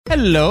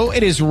Hello,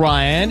 it is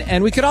Ryan,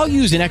 and we could all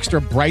use an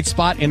extra bright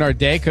spot in our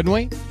day, couldn't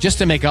we? Just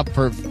to make up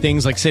for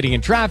things like sitting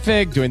in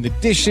traffic, doing the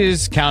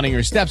dishes, counting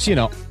your steps, you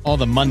know, all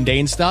the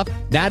mundane stuff.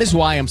 That is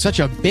why I'm such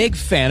a big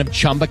fan of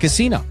Chumba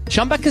Casino.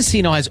 Chumba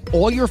Casino has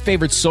all your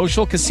favorite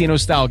social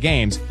casino-style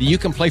games that you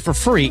can play for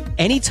free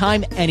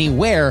anytime,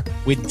 anywhere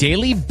with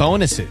daily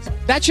bonuses.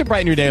 That should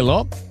brighten your day a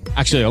little.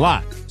 Actually, a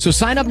lot. So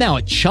sign up now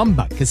at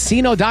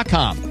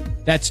ChumbaCasino.com.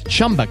 That's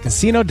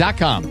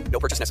ChumbaCasino.com. No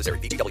purchase necessary.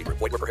 VGW Group.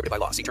 Void where prohibited by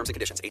law. See terms and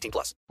conditions.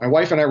 18+. My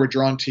wife and I were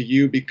drawn to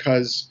you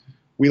because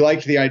we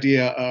liked the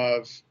idea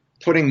of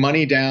putting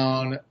money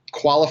down,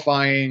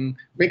 qualifying,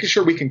 making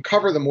sure we can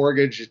cover the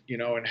mortgage, you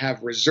know, and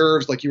have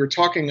reserves. Like, you were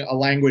talking a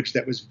language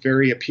that was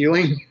very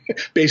appealing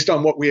based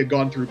on what we had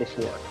gone through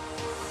before.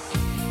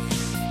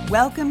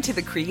 Welcome to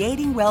the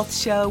Creating Wealth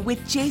Show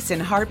with Jason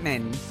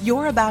Hartman.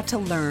 You're about to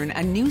learn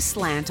a new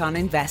slant on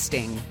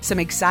investing, some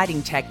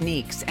exciting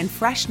techniques, and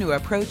fresh new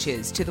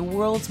approaches to the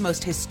world's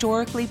most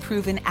historically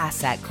proven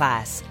asset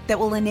class that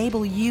will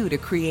enable you to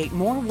create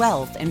more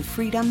wealth and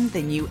freedom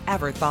than you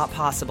ever thought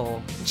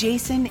possible.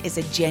 Jason is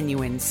a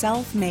genuine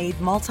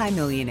self-made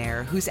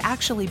multimillionaire who's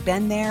actually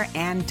been there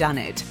and done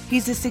it.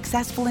 He's a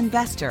successful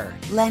investor,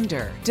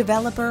 lender,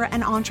 developer,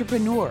 and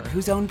entrepreneur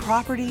who's owned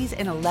properties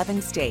in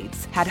 11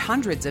 states, had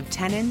hundreds of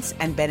tenants,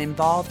 and been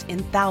involved in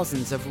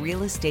thousands of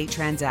real estate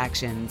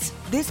transactions.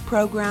 This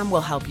program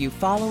will help you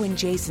follow in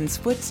Jason's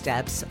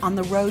footsteps on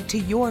the road to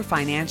your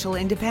financial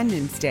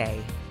independence day.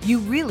 You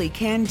really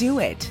can do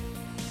it.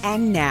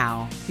 And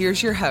now,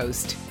 here's your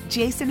host,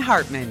 Jason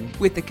Hartman,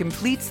 with the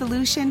complete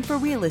solution for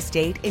real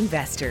estate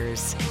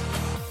investors.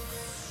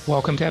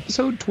 Welcome to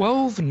episode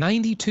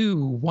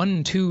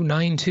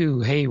 1292.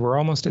 Hey, we're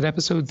almost at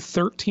episode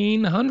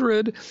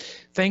 1300.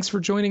 Thanks for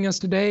joining us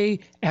today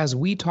as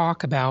we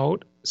talk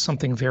about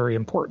something very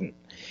important,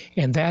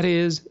 and that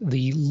is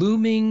the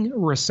looming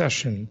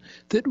recession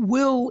that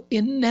will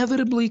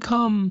inevitably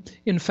come.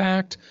 In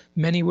fact,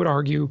 many would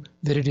argue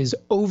that it is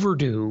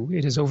overdue.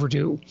 It is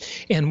overdue.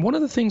 And one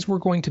of the things we're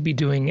going to be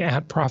doing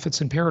at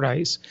Profits in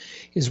Paradise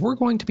is we're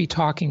going to be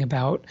talking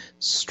about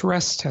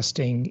stress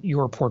testing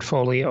your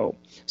portfolio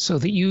so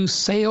that you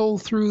sail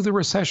through the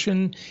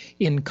recession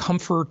in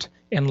comfort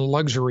and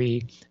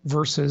luxury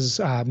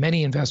versus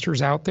many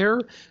investors out there,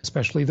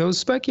 especially those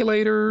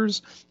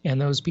speculators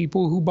and those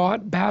people who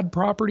bought bad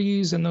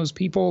properties and those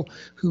people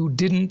who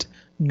didn't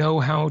know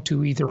how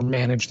to either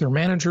manage their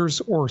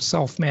managers or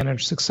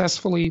self-manage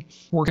successfully.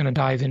 We're going to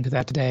dive into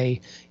that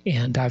today.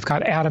 And I've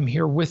got Adam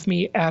here with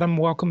me. Adam,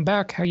 welcome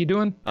back. How you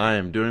doing? I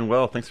am doing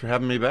well. Thanks for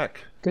having me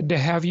back. Good to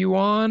have you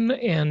on.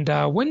 And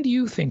when do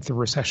you think the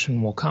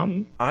recession will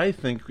come? I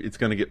think it's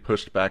going to get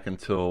pushed back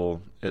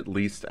until at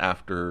least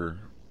after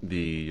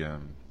the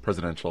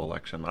presidential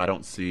election. I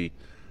don't see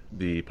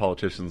the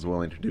politicians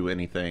willing to do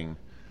anything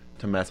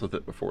to mess with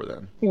it before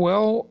then.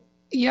 Well,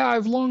 yeah,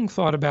 I've long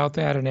thought about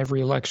that in every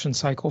election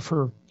cycle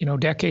for,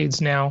 decades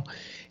now.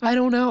 I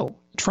don't know.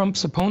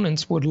 Trump's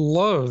opponents would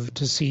love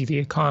to see the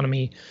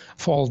economy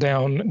fall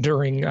down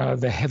during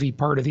the heavy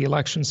part of the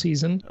election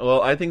season.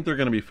 Well, I think they're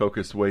going to be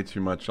focused way too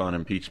much on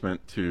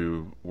impeachment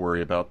to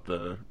worry about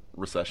the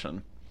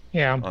recession.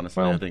 Yeah.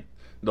 Honestly, I think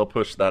they'll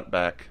push that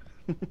back.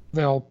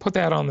 They'll put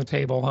that on the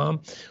table, huh?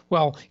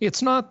 Well,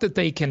 it's not that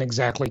they can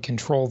exactly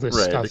control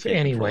this stuff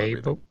anyway,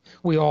 but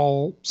we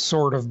all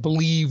sort of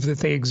believe that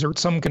they exert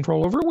some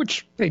control over it,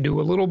 which they do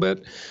a little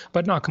bit,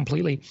 but not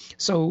completely.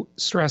 So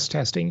stress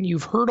testing,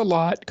 you've heard a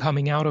lot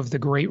coming out of the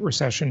Great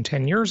Recession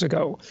 10 years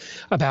ago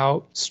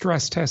about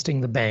stress testing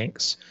the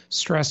banks,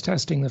 stress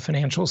testing the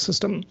financial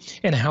system,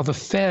 and how the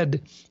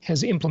Fed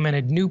has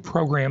implemented new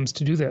programs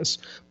to do this.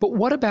 But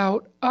what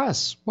about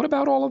us? What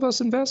about all of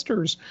us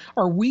investors?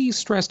 Are we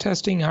stress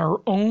testing our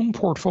own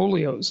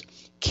portfolios?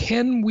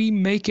 Can we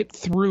make it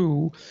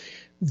through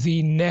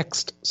the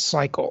next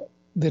cycle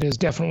that is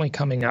definitely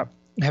coming up?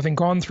 Having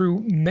gone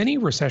through many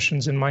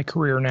recessions in my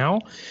career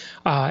now,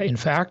 in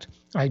fact,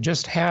 I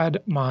just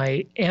had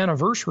my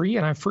anniversary,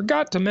 and I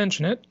forgot to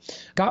mention it,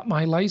 got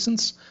my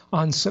license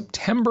on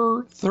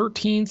September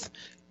 13th,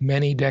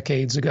 many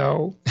decades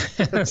ago.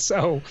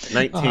 So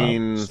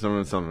 19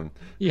 something.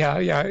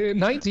 Yeah,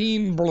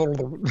 19 blah,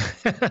 blah,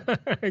 blah.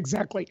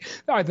 Exactly.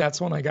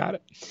 That's when I got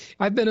it.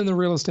 I've been in the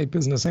real estate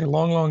business a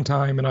long, long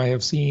time, and I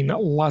have seen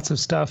lots of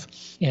stuff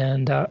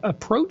and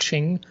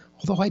approaching,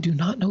 although I do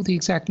not know the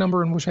exact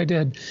number and wish I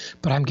did,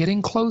 but I'm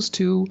getting close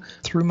to,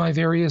 through my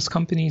various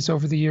companies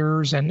over the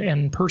years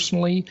and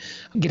personally,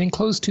 I'm getting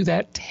close to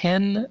that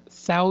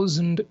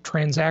 10,000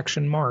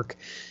 transaction mark.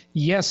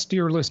 Yes,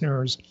 dear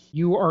listeners,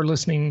 you are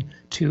listening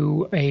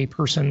to a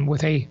person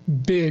with a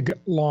big,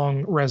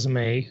 long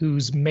resume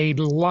who's made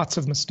lots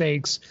of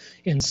mistakes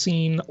and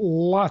seen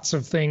lots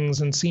of things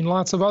and seen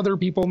lots of other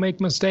people make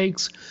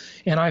mistakes.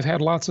 And I've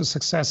had lots of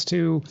success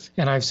too.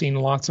 And I've seen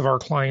lots of our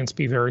clients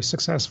be very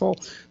successful.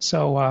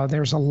 So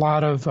there's a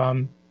lot of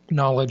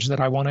knowledge that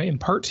I want to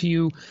impart to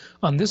you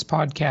on this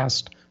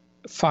podcast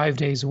 5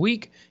 days a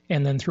week,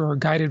 and then through our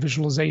guided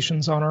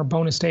visualizations on our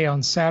bonus day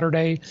on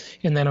Saturday,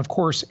 and then, of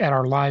course, at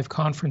our live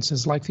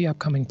conferences like the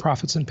upcoming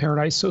Profits in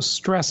Paradise. So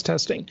stress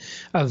testing,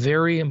 a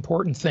very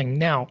important thing.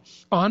 Now,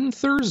 on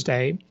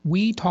Thursday,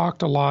 we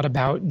talked a lot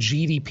about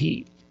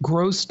GDP,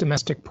 gross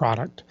domestic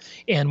product,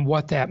 and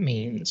what that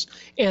means.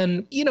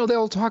 And,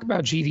 they'll talk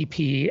about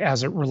GDP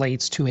as it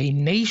relates to a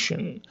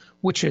nation,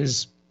 which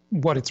is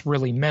what it's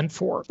really meant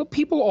for. But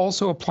people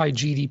also apply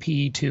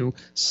GDP to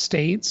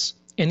states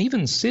and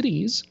even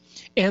cities,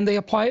 and they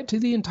apply it to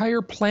the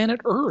entire planet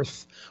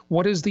Earth.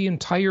 What is the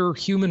entire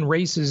human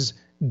race's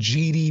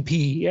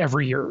GDP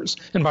every year?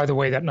 And by the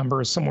way, that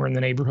number is somewhere in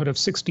the neighborhood of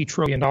 $60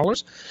 trillion.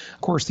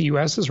 Of course, the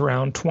U.S. is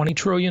around $20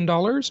 trillion,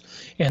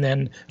 and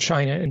then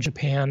China and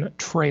Japan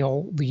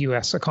trail the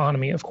U.S.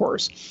 economy, of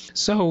course.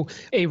 So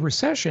a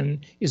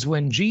recession is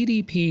when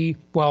GDP,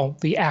 well,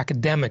 the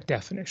academic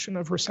definition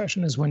of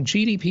recession is when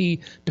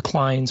GDP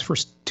declines for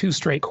 2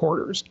 straight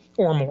quarters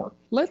or more.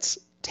 Let's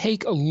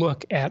take a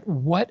look at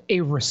what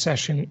a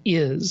recession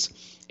is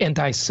and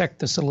dissect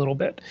this a little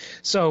bit.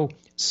 So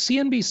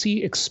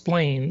CNBC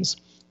Explains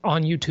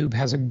on YouTube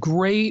has a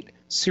great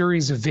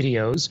series of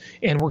videos,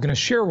 and we're going to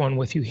share one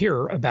with you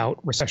here about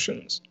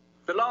recessions.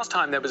 The last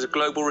time there was a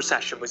global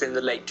recession was in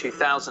the late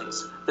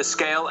 2000s. The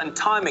scale and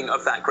timing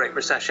of that Great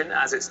Recession,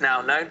 as it's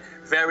now known,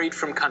 varied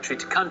from country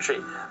to country.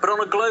 But on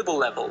a global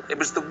level, it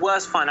was the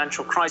worst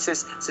financial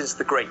crisis since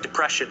the Great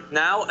Depression.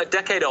 Now, a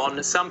decade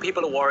on, some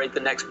people are worried the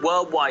next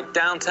worldwide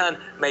downturn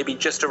may be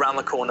just around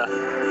the corner.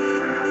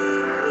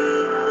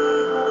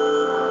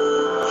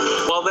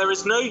 While there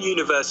is no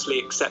universally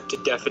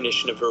accepted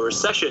definition of a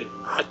recession,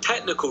 a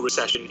technical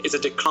recession is a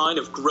decline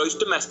of gross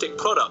domestic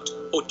product,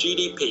 or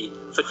GDP,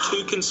 for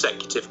 2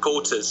 consecutive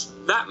quarters.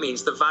 That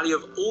means the value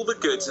of all the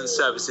goods and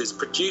services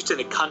produced in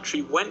a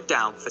country went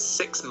down for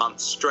 6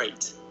 months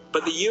straight.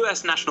 But the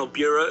U.S. National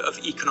Bureau of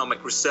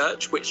Economic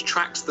Research, which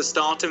tracks the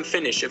start and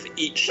finish of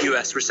each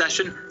U.S.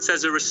 recession,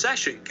 says a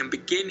recession can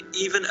begin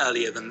even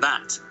earlier than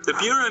that. The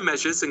Bureau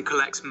measures and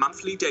collects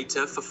monthly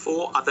data for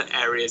 4 other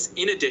areas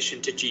in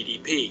addition to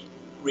GDP: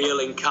 real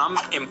income,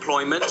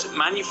 employment,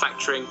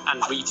 manufacturing,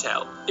 and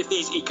retail. If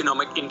these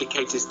economic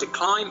indicators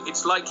decline,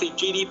 it's likely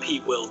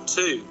GDP will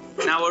too.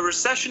 Now, a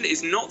recession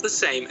is not the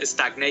same as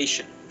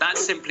stagnation.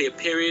 That's simply a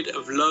period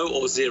of low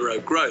or zero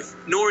growth.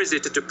 Nor is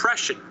it a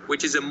depression,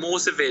 which is a more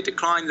severe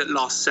decline that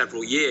lasts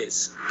several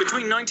years.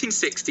 Between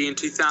 1960 and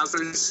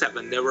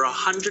 2007, there were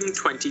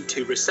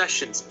 122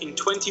 recessions in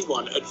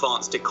 21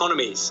 advanced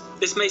economies.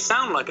 This may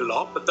sound like a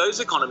lot, but those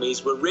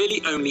economies were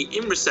really only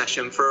in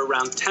recession for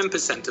around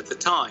 10% of the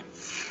time.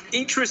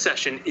 Each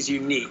recession is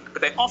unique,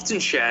 but they often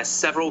share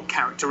several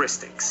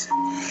characteristics.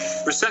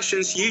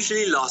 Recessions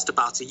usually last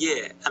about a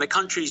year, and a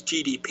country's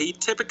GDP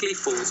typically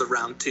falls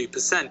around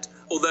 2%,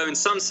 although in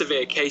some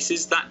severe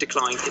cases that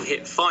decline can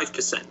hit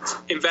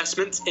 5%.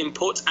 Investments,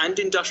 imports, and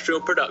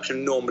industrial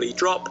production normally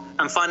drop,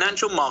 and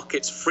financial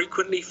markets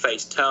frequently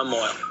face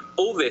turmoil.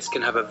 All this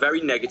can have a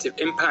very negative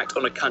impact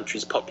on a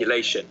country's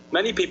population.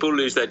 Many people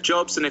lose their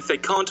jobs, and if they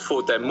can't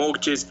afford their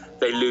mortgages,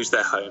 they lose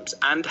their homes,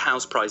 and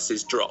house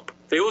prices drop.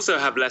 They also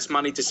have less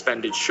money to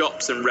spend in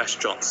shops and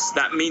restaurants.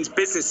 That means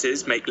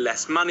businesses make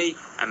less money,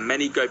 and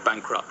many go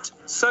bankrupt.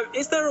 So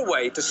is there a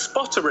way to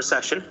spot a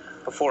recession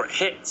before it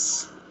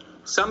hits?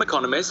 Some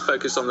economists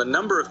focus on the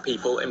number of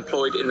people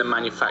employed in the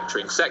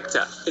manufacturing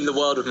sector. In the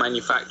world of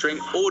manufacturing,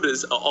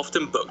 orders are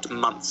often booked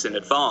months in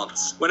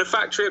advance. When a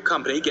factory or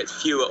company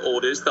gets fewer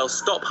orders, they'll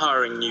stop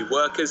hiring new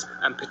workers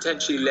and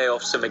potentially lay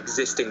off some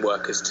existing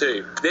workers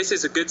too. This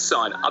is a good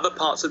sign other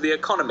parts of the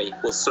economy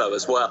will slow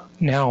as well.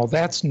 Now,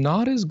 that's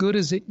not as good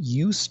as it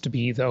used to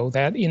be, though,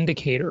 that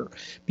indicator,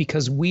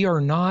 because we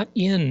are not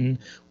in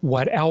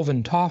what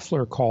Alvin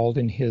Toffler called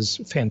in his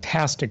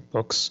fantastic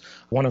books,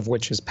 one of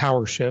which is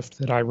Power Shift,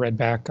 that I read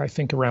back, I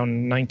think,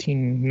 around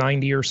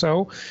 1990 or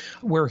so,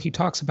 where he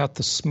talks about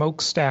the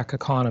smokestack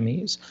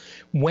economies.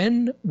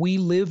 When we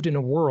lived in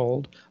a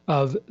world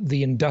of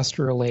the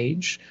industrial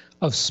age,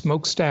 of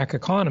smokestack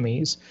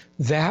economies,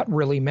 that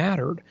really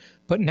mattered.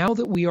 But now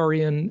that we are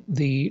in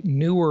the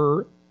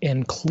newer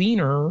and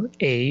cleaner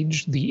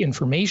age, the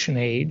information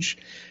age,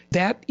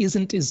 that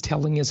isn't as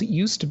telling as it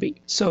used to be.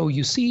 So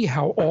you see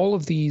how all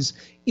of these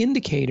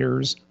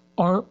indicators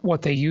aren't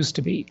what they used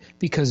to be,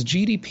 because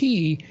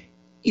GDP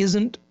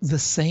isn't the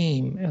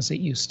same as it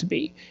used to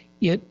be.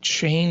 It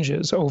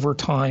changes over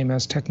time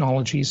as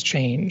technologies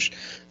change.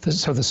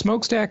 So the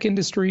smokestack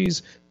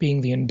industries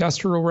being the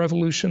Industrial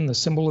Revolution, the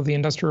symbol of the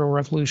Industrial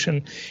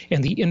Revolution,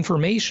 and the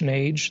information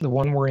age, the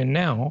one we're in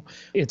now,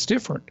 it's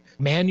different.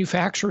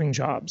 Manufacturing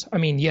jobs. I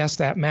mean, yes,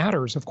 that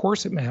matters. Of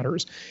course it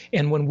matters.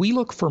 And when we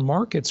look for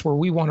markets where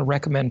we want to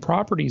recommend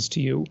properties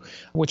to you,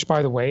 which,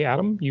 by the way,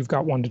 Adam, you've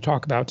got one to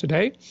talk about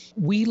today,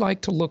 we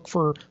like to look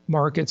for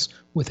markets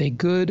with a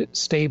good,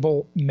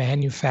 stable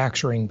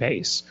manufacturing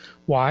base.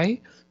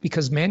 Why?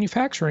 Because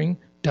manufacturing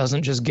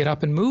doesn't just get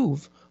up and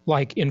move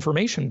like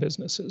information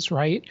businesses,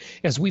 right?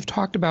 As we've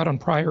talked about on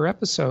prior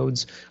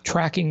episodes,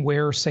 tracking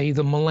where, say,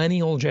 the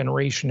millennial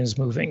generation is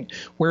moving,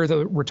 where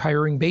the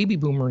retiring baby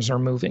boomers are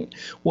moving.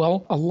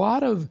 Well, a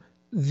lot of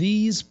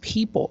these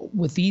people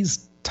with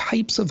these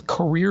types of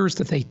careers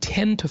that they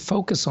tend to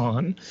focus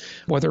on,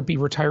 whether it be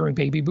retiring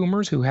baby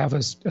boomers who have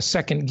a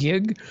second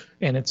gig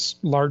and it's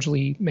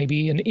largely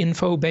maybe an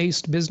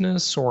info-based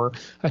business or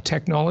a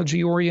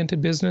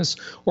technology-oriented business,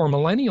 or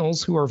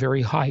millennials who are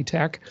very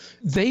high-tech,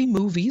 they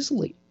move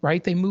easily,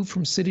 right? They move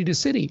from city to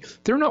city.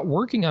 They're not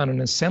working on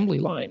an assembly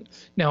line.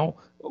 Now,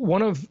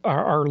 one of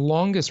our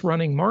longest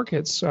running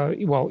markets,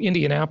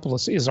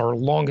 Indianapolis is our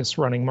longest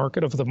running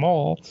market of them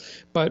all,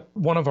 but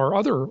one of our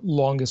other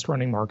longest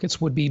running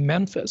markets would be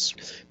Memphis.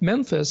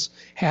 Memphis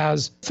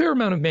has a fair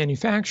amount of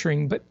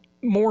manufacturing, but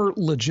more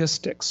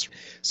logistics.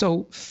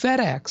 So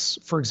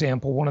FedEx, for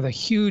example, one of the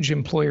huge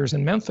employers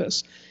in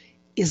Memphis,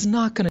 is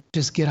not going to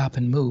just get up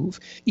and move.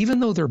 Even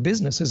though their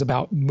business is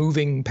about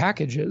moving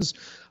packages,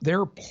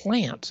 their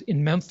plant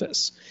in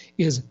Memphis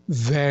is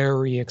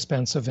very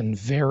expensive and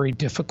very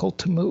difficult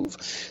to move.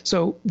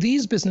 So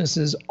these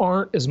businesses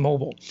aren't as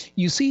mobile.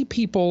 You see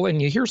people,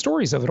 and you hear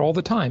stories of it all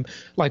the time,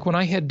 like when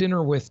I had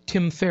dinner with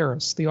Tim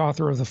Ferriss, the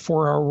author of The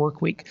 4-Hour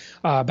Workweek,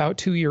 about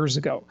 2 years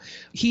ago.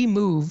 He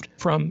moved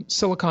from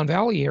Silicon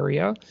Valley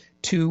area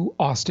to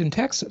Austin,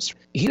 Texas.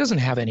 He doesn't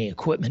have any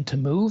equipment to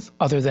move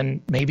other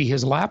than maybe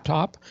his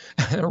laptop,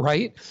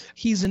 right?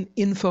 He's an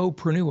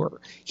infopreneur.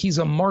 He's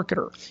a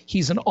marketer.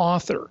 He's an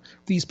author.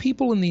 These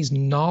people in these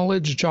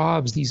knowledge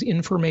jobs, these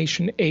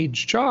information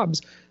age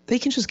jobs, they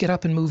can just get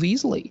up and move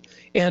easily.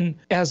 And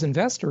as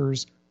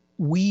investors,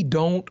 we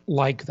don't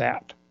like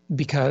that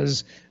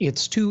because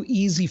it's too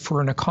easy for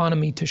an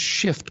economy to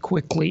shift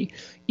quickly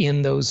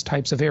in those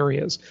types of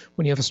areas.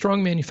 When you have a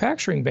strong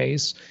manufacturing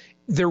base,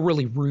 they're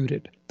really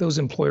rooted. Those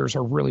employers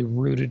are really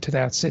rooted to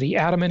that city.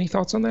 Adam, any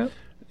thoughts on that?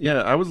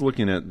 Yeah, I was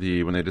looking at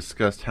when they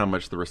discussed how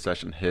much the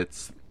recession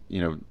hits,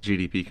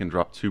 GDP can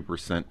drop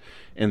 2%.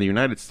 In the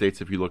United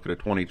States, if you look at a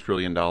 $20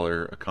 trillion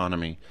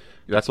economy,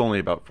 that's only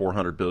about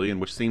 $400 billion,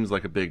 which seems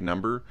like a big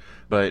number.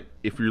 But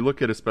if you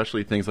look at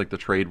especially things like the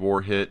trade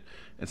war hit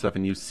and stuff,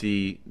 and you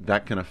see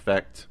that can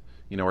affect,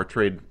 our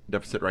trade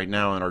deficit right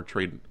now and our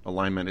trade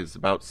alignment is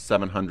about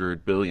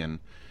 $700 billion.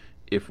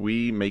 If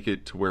we make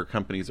it to where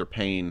companies are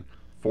paying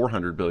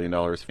 $400 billion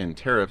in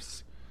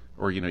tariffs,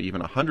 or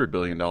even $100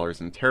 billion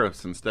in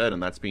tariffs instead,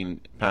 and that's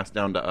being passed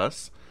down to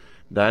us,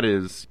 that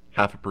is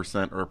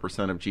 0.5% or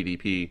 1% of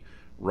GDP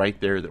right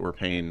there that we're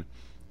paying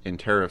in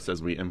tariffs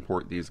as we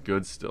import these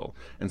goods still.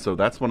 And so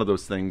that's one of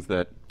those things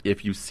that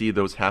if you see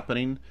those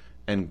happening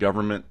and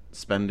government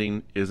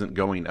spending isn't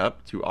going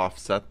up to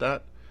offset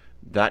that,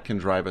 that can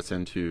drive us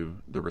into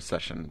the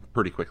recession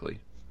pretty quickly.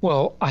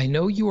 Well, I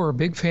know you are a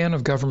big fan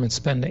of government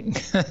spending.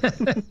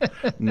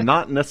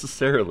 Not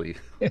necessarily.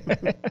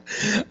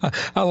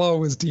 I'll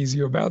always tease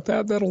you about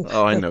that.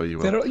 I know you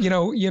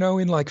will.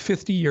 In like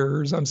 50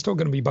 years, I'm still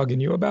going to be bugging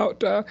you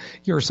about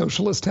your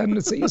socialist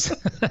tendencies.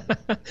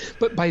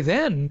 But by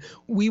then,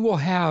 we will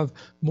have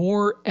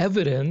more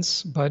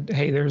evidence, but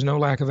hey, there's no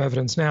lack of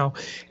evidence now,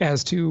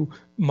 as to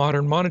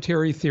modern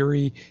monetary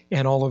theory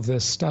and all of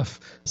this stuff.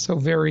 So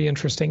very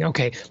interesting.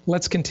 Okay,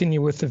 let's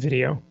continue with the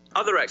video.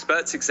 Other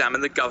experts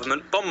examine the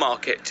government bond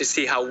market to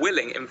see how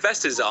willing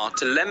investors are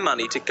to lend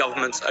money to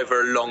governments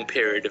over a long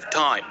period of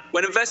time.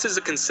 When investors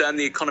are concerned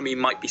the economy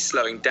might be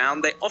slowing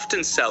down, they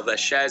often sell their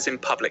shares in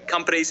public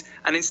companies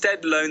and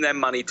instead loan their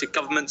money to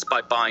governments by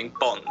buying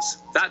bonds.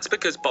 That's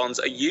because bonds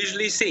are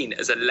usually seen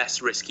as a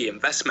less risky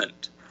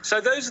investment.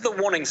 So those are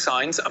the warning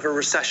signs of a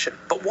recession.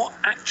 But what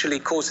actually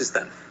causes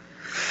them?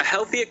 A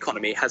healthy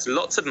economy has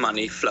lots of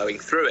money flowing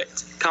through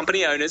it.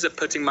 Company owners are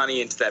putting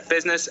money into their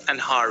business and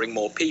hiring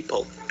more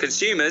people.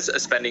 Consumers are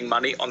spending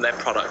money on their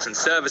products and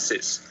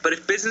services. But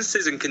if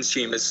businesses and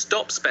consumers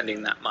stop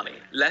spending that money,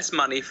 less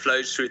money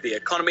flows through the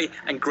economy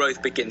and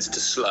growth begins to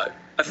slow.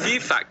 A few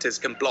factors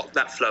can block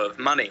that flow of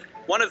money.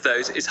 One of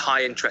those is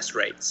high interest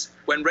rates.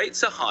 When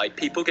rates are high,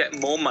 people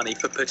get more money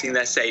for putting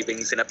their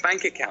savings in a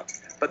bank account,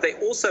 but they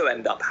also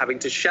end up having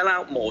to shell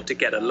out more to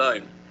get a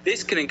loan.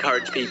 This can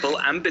encourage people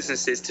and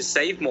businesses to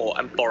save more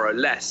and borrow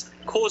less,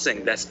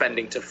 causing their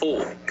spending to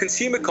fall.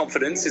 Consumer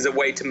confidence is a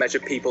way to measure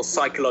people's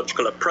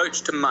psychological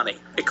approach to money.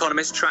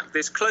 Economists track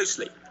this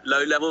closely.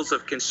 Low levels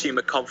of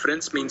consumer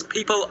confidence means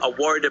people are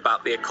worried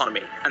about the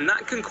economy, and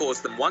that can cause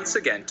them once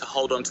again to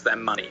hold on to their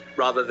money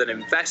rather than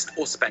invest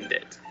or spend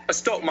it. A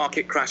stock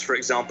market crash, for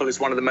example, is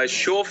one of the most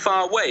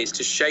surefire ways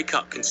to shake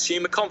up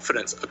consumer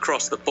confidence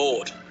across the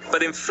board.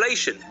 But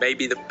inflation may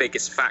be the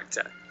biggest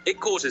factor. It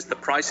causes the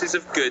prices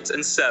of goods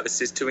and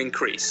services to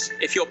increase.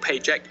 If your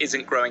paycheck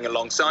isn't growing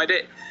alongside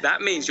it,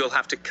 that means you'll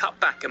have to cut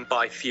back and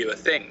buy fewer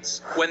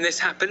things. When this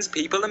happens,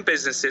 people and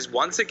businesses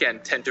once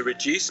again tend to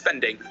reduce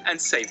spending and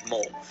save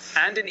more.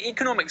 And an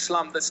economic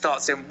slump that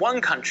starts in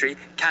one country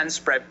can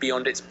spread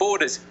beyond its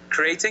borders,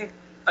 creating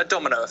a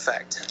domino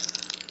effect.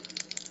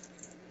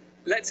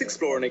 Let's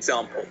explore an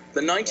example.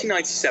 The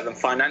 1997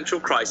 financial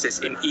crisis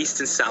in East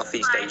and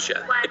Southeast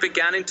Asia. It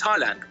began in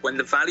Thailand when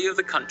the value of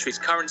the country's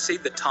currency,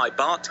 the Thai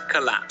baht,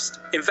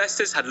 collapsed.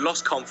 Investors had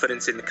lost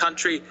confidence in the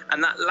country,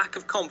 and that lack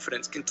of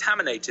confidence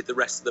contaminated the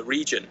rest of the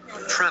region.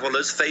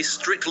 Travelers face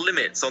strict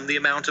limits on the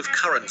amount of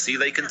currency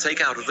they can take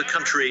out of the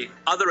country.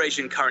 Other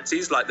Asian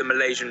currencies like the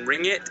Malaysian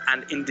ringgit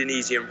and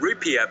Indonesian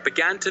rupiah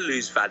began to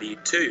lose value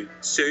too.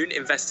 Soon,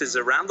 investors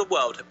around the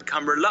world have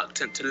become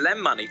reluctant to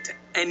lend money to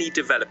any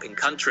developing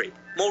country.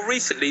 More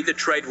recently, the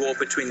trade war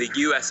between the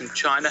US and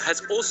China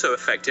has also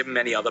affected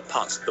many other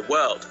parts of the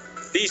world.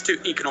 These two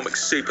economic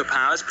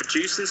superpowers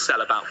produce and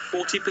sell about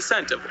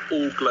 40% of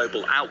all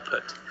global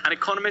output, and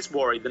economists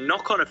worry the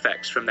knock-on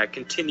effects from their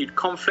continued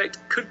conflict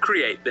could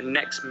create the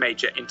next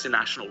major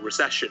international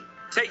recession.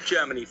 Take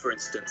Germany, for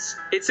instance.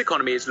 Its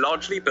economy is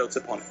largely built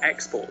upon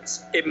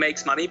exports. It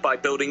makes money by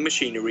building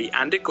machinery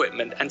and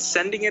equipment and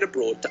sending it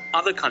abroad to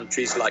other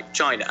countries like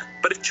China.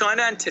 But if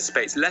China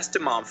anticipates less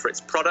demand for its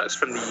products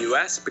from the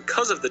US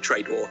because of the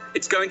trade war,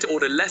 it's going to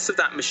order less of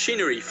that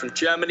machinery from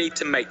Germany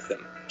to make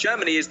them.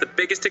 Germany is the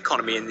biggest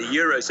economy in the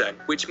Eurozone,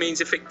 which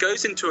means if it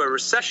goes into a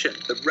recession,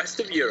 the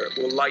rest of Europe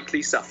will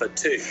likely suffer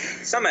too.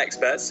 Some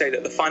experts say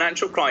that the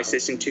financial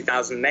crisis in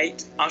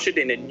 2008 ushered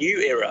in a new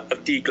era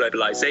of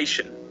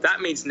deglobalization.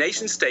 That means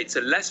nation-states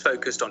are less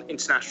focused on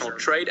international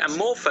trade and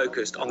more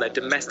focused on their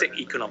domestic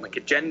economic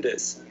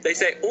agendas. They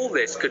say all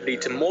this could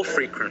lead to more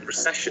frequent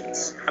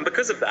recessions. And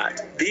because of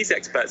that, these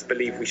experts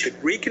believe we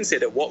should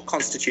reconsider what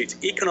constitutes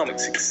economic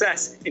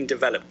success in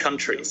developed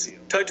countries.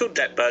 Total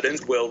debt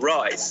burdens will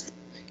rise.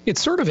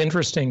 It's sort of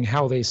interesting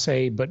how they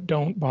say, but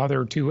don't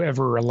bother to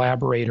ever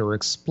elaborate or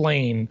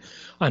explain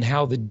on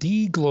how the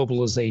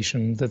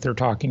deglobalization that they're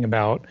talking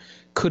about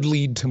could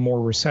lead to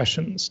more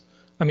recessions.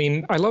 I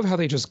mean, I love how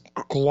they just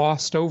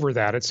glossed over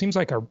that. It seems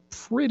like a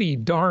pretty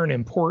darn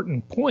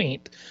important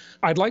point.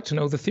 I'd like to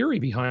know the theory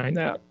behind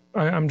that.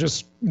 I'm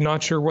just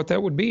not sure what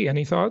that would be.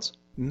 Any thoughts?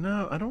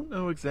 No, I don't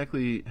know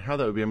exactly how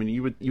that would be. I mean,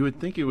 you would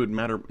think it would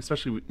matter,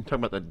 especially when you talk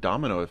about the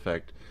domino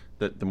effect,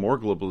 that the more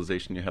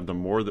globalization you have, the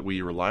more that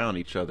we rely on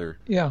each other,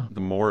 the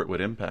more it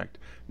would impact.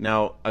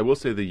 Now, I will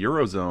say the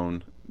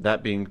Eurozone,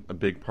 that being a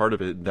big part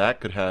of it,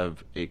 that could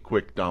have a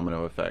quick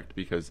domino effect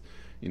because,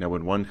 you know,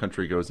 when one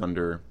country goes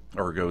under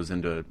or goes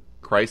into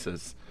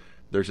crisis,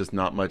 there's just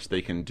not much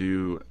they can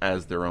do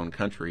as their own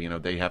country. You know,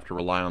 they have to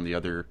rely on the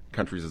other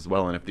countries as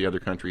well. And if the other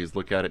countries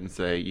look at it and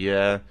say,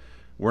 yeah,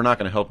 we're not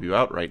going to help you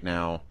out right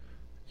now,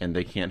 and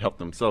they can't help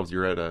themselves,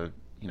 you're at a,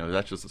 you know,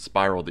 that's just a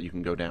spiral that you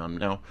can go down.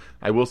 Now,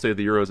 I will say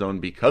the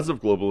Eurozone, because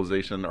of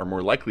globalization, are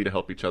more likely to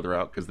help each other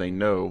out because they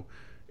know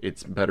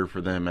it's better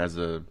for them as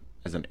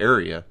an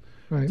area.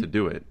 Right. To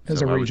do it as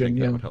so a region,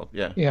 that would help.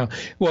 Yeah.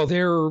 Well,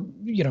 they're,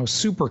 you know,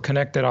 super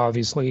connected,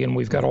 obviously, and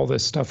we've got all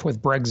this stuff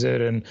with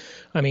Brexit, and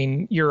I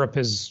mean, Europe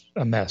is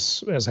a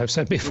mess, as I've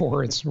said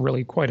before. It's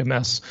really quite a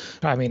mess.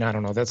 I mean, I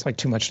don't know. That's like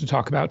too much to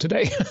talk about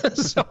today,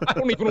 so I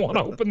don't even want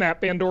to open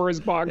that Pandora's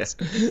box.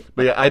 Yeah.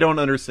 But yeah, I don't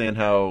understand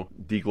how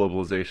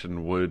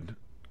deglobalization would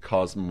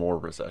cause more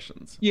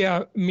recessions.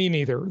 Yeah, me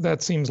neither.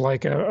 That seems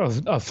like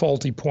a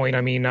faulty point.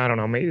 I mean, I don't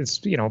know. Maybe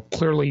it's, you know,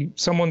 clearly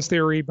someone's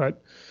theory,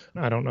 but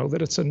I don't know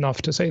that it's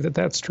enough to say that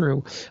that's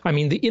true. I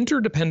mean, the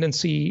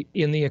interdependency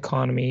in the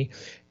economy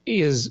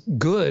is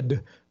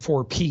good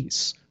for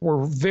peace.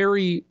 We're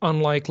very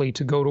unlikely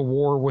to go to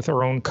war with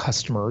our own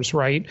customers,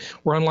 right?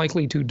 We're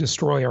unlikely to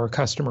destroy our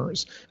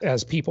customers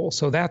as people.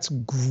 So that's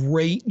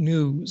great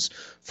news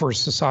for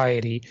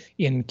society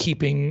in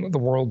keeping the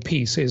world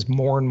peace, is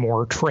more and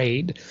more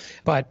trade.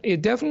 But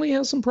it definitely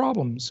has some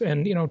problems.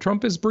 And, you know,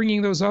 Trump is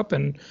bringing those up.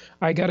 And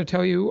I got to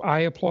tell you, I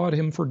applaud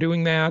him for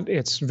doing that.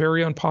 It's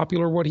very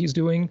unpopular what he's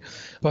doing.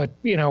 But,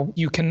 you know,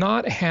 you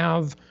cannot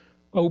have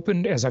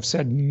opened, as I've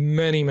said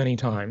many, many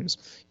times,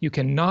 you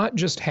cannot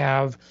just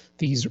have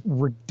these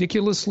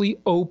ridiculously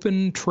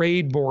open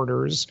trade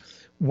borders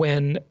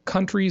when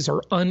countries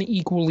are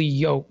unequally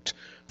yoked.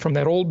 From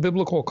that old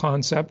biblical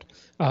concept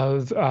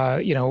of,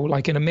 you know,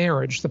 like in a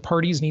marriage, the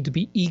parties need to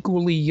be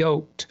equally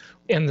yoked.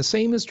 And the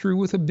same is true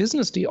with a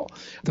business deal.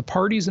 The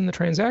parties in the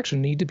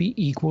transaction need to be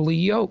equally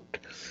yoked.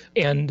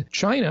 And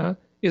China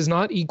is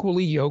not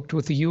equally yoked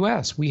with the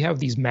U.S. We have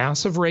these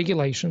massive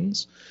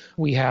regulations.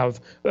 We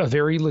have a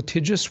very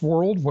litigious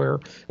world where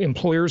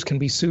employers can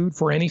be sued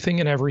for anything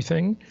and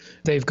everything.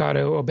 They've got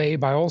to obey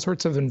by all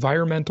sorts of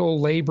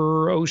environmental,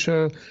 labor,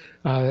 OSHA,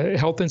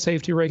 health and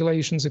safety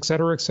regulations, et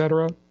cetera, et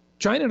cetera.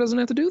 China doesn't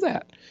have to do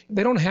that.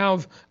 They don't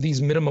have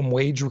these minimum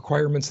wage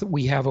requirements that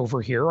we have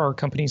over here, our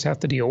companies have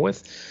to deal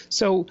with.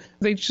 So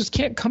they just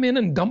can't come in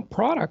and dump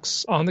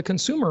products on the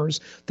consumers.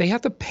 They have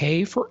to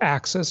pay for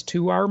access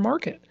to our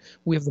market.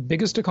 We have the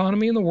biggest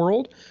economy in the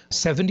world.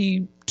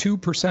 72%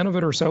 of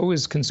it or so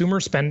is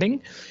consumer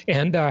spending.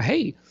 And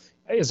hey,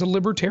 as a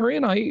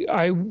libertarian,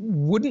 I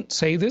wouldn't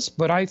say this,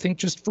 but I think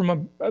just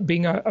from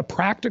being a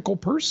practical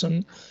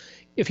person,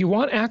 if you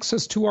want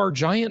access to our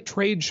giant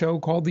trade show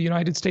called the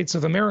United States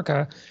of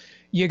America,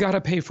 you got to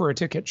pay for a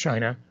ticket,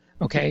 China.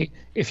 okay,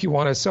 if you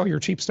want to sell your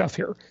cheap stuff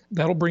here.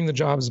 That'll bring the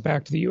jobs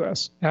back to the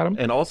U.S. Adam?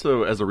 And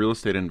also, as a real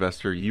estate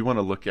investor, you want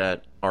to look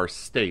at our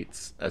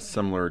states as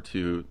similar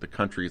to the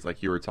countries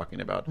like you were talking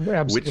about.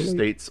 Absolutely. Which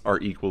states are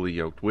equally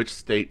yoked? Which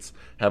states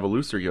have a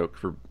looser yoke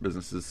for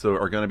businesses, so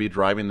are going to be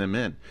driving them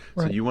in?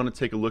 Right. So you want to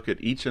take a look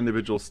at each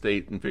individual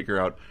state and figure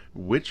out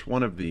which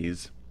one of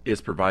these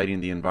is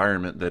providing the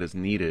environment that is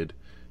needed,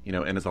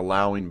 and is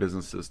allowing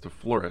businesses to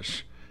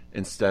flourish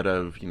instead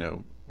of,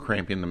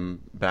 cramping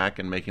them back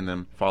and making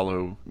them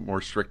follow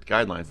more strict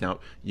guidelines. Now,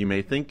 you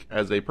may think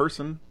as a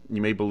person,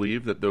 you may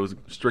believe that those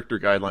stricter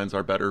guidelines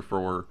are better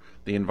for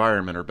the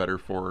environment or better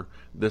for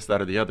this,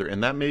 that, or the other.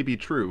 And that may be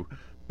true.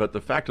 But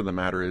the fact of the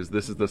matter is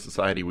this is the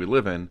society we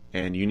live in,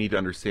 and you need to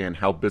understand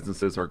how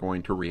businesses are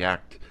going to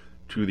react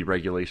to the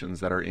regulations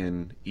that are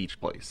in each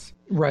place.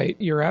 Right.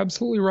 You're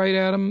absolutely right,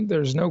 Adam.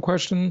 There's no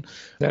question.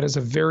 That is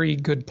a very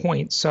good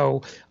point.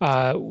 So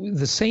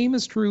the same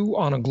is true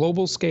on a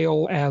global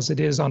scale as it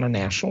is on a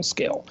national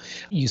scale.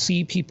 You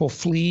see people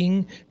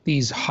fleeing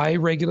these high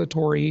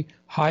regulatory,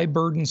 high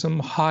burdensome,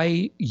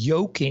 high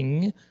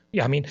yoking.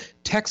 I mean,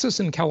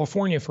 Texas and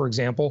California, for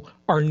example,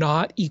 are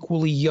not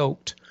equally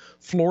yoked.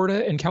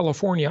 Florida and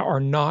California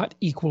are not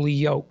equally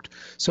yoked.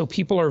 So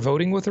people are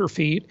voting with their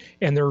feet,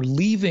 and they're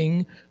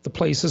leaving the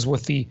places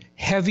with the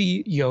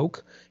heavy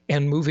yoke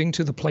and moving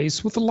to the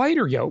place with the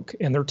lighter yoke.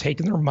 And they're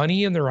taking their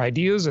money and their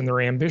ideas and their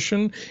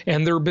ambition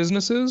and their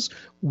businesses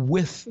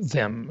with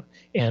them.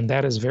 And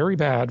that is very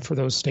bad for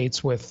those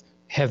states with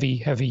heavy,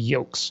 heavy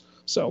yokes.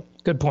 So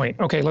good point.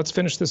 Okay, let's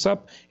finish this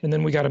up. And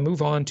then we got to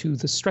move on to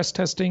the stress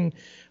testing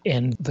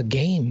and the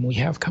game we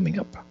have coming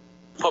up.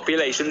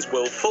 Populations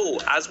will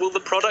fall, as will the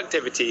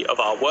productivity of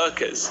our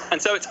workers. And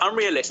so it's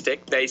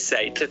unrealistic, they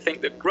say, to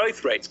think that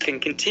growth rates can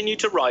continue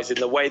to rise in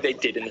the way they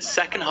did in the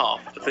second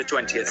half of the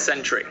 20th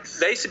century.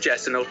 They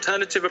suggest an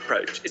alternative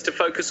approach is to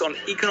focus on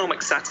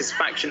economic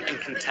satisfaction and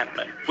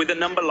contentment, with a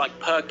number like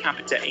per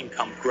capita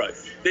income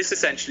growth. This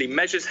essentially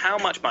measures how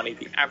much money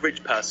the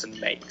average person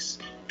makes.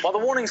 While the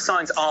warning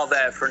signs are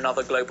there for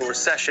another global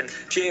recession,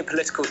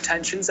 geopolitical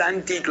tensions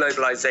and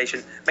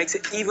deglobalization makes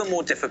it even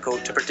more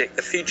difficult to predict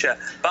the future.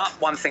 But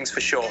one thing's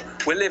for sure,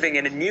 we're living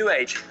in a new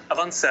age of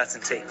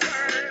uncertainty.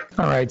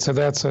 All right, so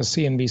that's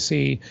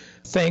CNBC.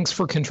 Thanks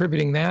for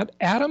contributing that.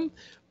 Adam,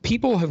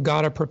 people have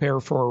got to prepare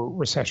for a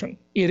recession.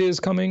 It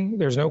is coming.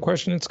 There's no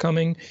question it's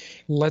coming.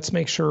 Let's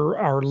make sure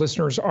our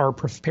listeners are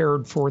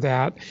prepared for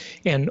that.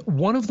 And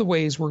one of the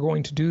ways we're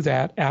going to do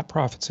that at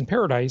Profits in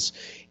Paradise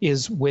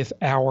is with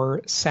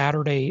our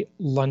Saturday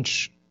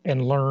Lunch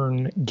and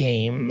Learn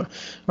game.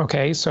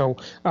 Okay, so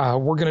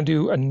we're going to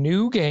do a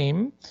new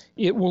game.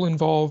 It will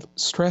involve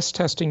stress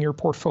testing your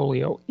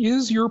portfolio.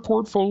 Is your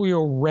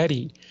portfolio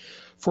ready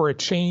for a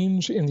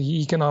change in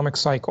the economic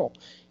cycle?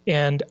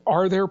 And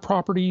are there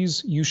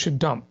properties you should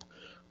dump?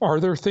 Are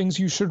there things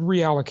you should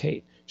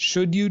reallocate?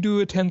 Should you do a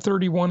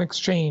 1031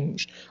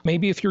 exchange?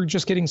 Maybe if you're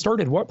just getting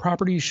started, what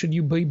properties should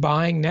you be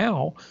buying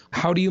now?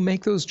 How do you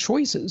make those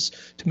choices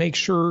to make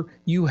sure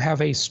you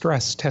have a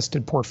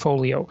stress-tested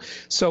portfolio?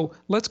 So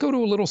let's go to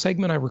a little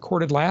segment I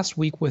recorded last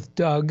week with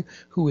Doug,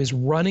 who is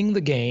running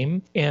the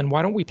game. And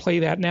why don't we play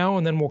that now,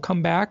 and then we'll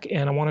come back,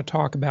 and I want to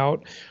talk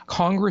about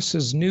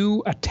Congress's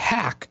new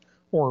attack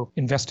or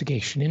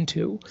investigation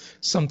into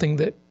something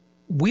that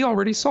we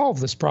already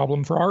solved this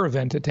problem for our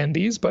event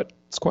attendees, but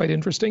it's quite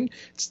interesting.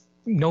 It's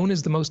known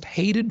as the most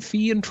hated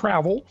fee in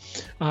travel.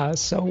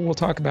 So we'll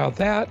talk about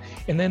that.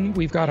 And then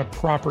we've got a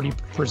property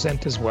to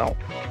present as well.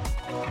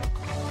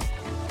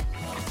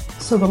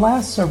 So the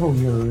last several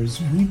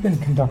years, we've been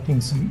conducting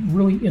some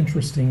really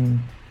interesting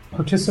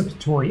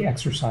participatory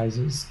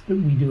exercises that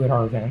we do at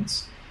our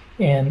events.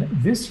 And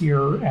this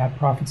year at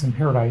Profits in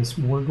Paradise,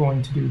 we're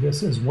going to do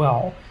this as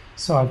well.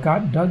 So I've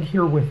got Doug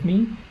here with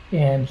me,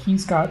 and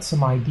he's got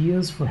some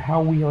ideas for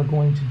how we are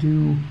going to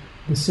do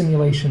the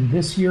simulation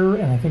this year,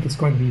 and I think it's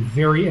going to be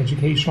very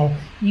educational.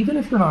 Even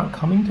if you're not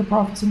coming to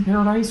Profits in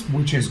Paradise,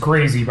 which is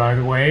crazy, by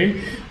the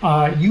way,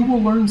 you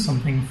will learn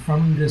something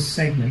from this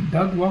segment.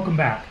 Doug, welcome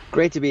back.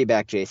 Great to be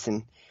back,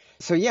 Jason.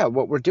 So yeah,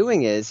 what we're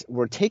doing is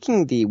we're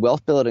taking the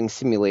wealth building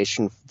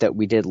simulation that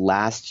we did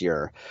last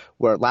year,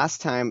 where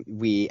last time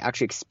we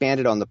actually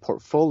expanded on the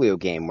portfolio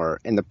game, where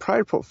in the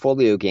prior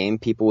portfolio game,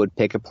 people would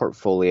pick a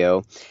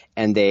portfolio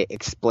and they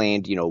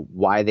explained,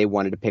 why they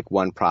wanted to pick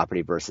one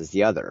property versus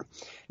the other.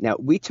 Now,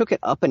 we took it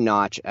up a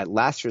notch at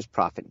last year's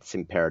Profits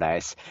in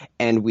Paradise,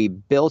 and we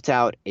built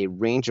out a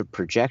range of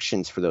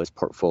projections for those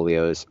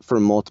portfolios for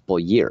multiple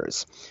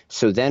years.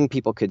 So then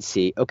people could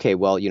see, okay,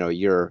 well,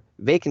 your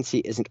vacancy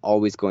isn't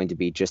always going to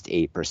be just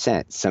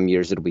 8%. Some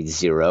years it'll be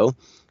 0.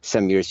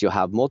 Some years you'll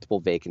have multiple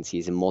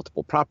vacancies and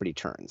multiple property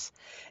turns.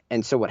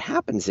 And so what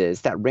happens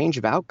is that range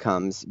of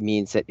outcomes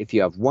means that if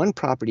you have one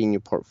property in your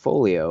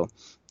portfolio,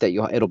 that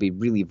it'll be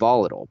really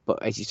volatile.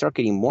 But as you start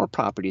getting more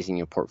properties in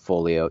your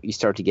portfolio, you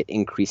start to get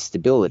increased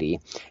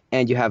stability,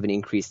 and you have an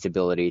increased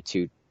ability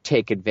to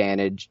take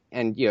advantage.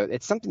 And,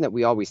 it's something that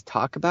we always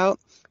talk about,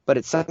 but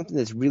it's something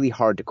that's really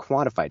hard to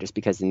quantify just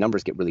because the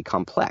numbers get really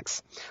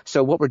complex.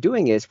 So what we're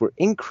doing is we're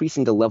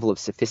increasing the level of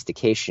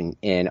sophistication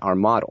in our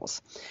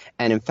models.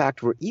 And in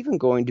fact, we're even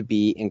going to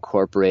be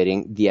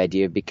incorporating the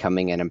idea of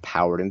becoming an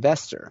empowered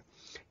investor,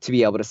 to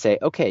be able to say,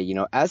 okay,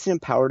 as an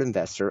empowered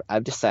investor,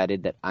 I've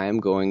decided that I am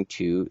going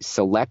to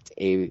select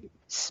a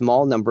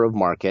small number of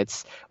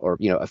markets or,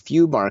 a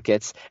few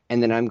markets,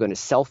 and then I'm going to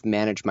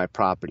self-manage my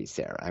properties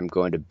there. I'm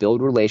going to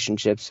build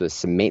relationships with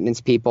some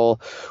maintenance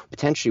people,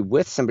 potentially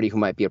with somebody who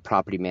might be a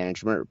property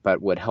manager,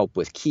 but would help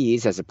with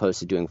keys as opposed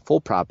to doing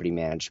full property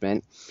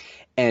management,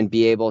 and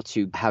be able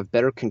to have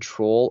better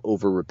control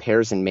over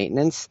repairs and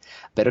maintenance,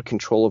 better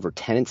control over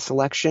tenant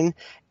selection,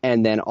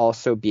 and then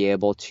also be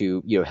able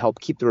to help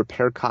keep the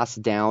repair costs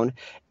down,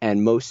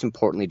 and most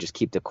importantly, just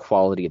keep the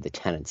quality of the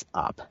tenants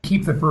up.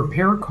 Keep the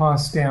repair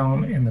costs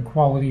down and the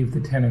quality of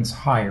the tenants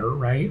higher,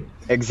 right?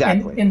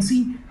 Exactly. And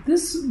see,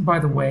 this, by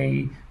the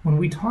way, when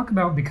we talk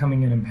about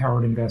becoming an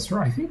empowered investor,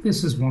 I think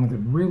this is one of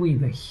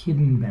the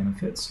hidden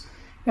benefits.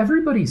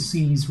 Everybody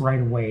sees right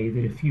away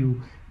that if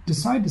you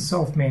decide to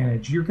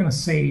self-manage, you're going to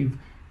save,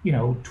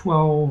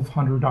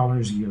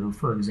 $1,200 a year,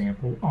 for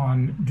example,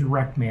 on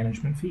direct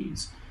management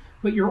fees.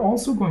 But you're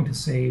also going to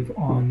save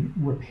on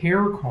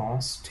repair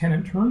costs,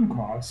 tenant turn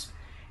costs,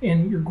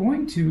 and you're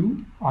going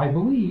to, I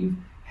believe,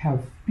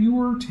 have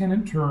fewer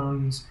tenant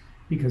turns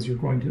because you're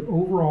going to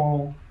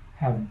overall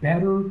have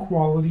better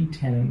quality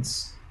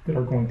tenants that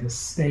are going to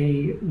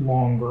stay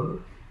longer,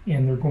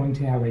 and they're going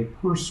to have a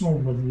personal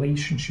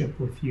relationship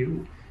with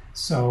you.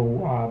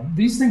 So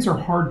these things are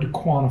hard to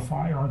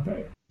quantify, aren't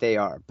they? They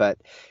are. But,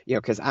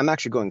 because I'm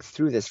actually going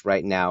through this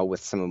right now with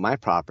some of my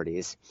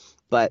properties,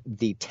 but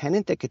the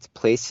tenant that gets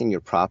placed in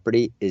your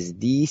property is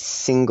the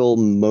single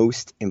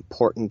most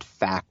important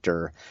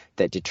factor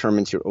that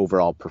determines your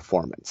overall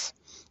performance.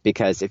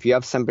 Because if you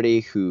have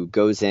somebody who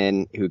goes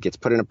in, who gets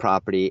put in a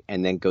property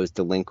and then goes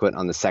delinquent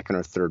on the second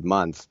or third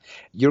month,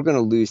 you're going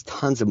to lose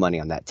tons of money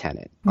on that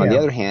tenant. Yeah. On the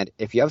other hand,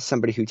 if you have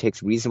somebody who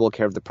takes reasonable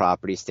care of the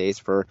property, stays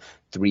for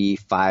 3,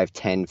 5,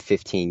 10,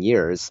 15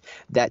 years,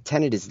 that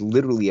tenant is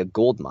literally a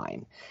gold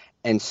mine.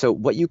 And so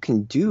what you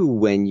can do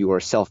when you are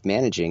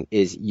self-managing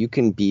is you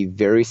can be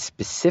very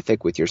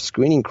specific with your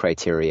screening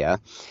criteria.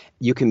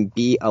 You can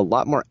be a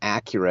lot more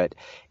accurate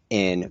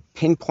in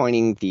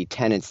pinpointing the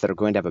tenants that are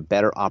going to have a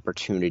better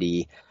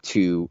opportunity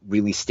to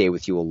really stay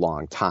with you a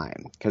long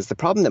time. Because the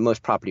problem that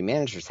most property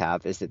managers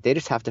have is that they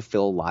just have to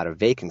fill a lot of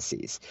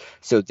vacancies.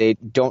 So they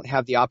don't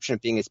have the option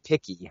of being as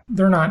picky.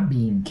 They're not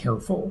being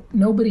careful.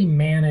 Nobody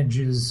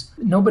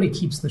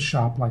keeps the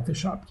shop like the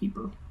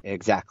shopkeeper.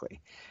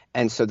 Exactly.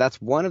 And so that's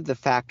one of the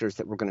factors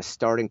that we're going to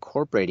start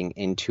incorporating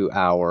into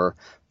our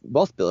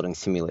wealth building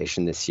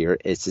simulation this year,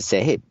 is to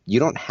say, hey,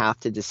 you don't have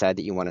to decide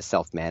that you want to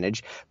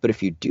self-manage, but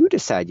if you do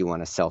decide you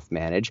want to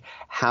self-manage,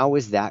 how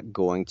is that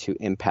going to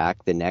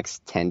impact the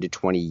next 10 to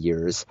 20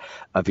 years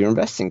of your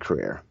investing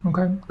career?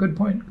 Okay, good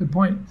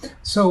point.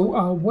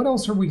 So what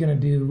else are we going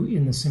to do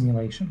in the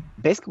simulation?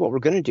 Basically, what we're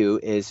going to do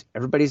is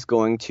everybody's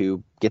going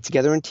to get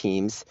together in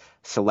teams,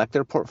 select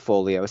their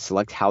portfolio,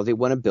 select how they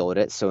want to build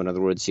it. So in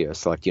other words,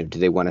 select, do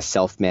they want to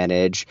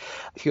self-manage,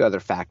 a few other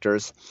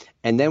factors.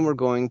 And then we're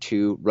going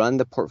to run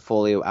the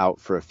portfolio out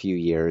for a few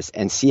years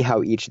and see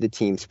how each of the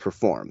teams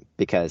perform,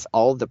 because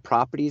all of the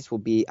properties will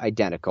be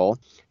identical.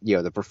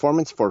 The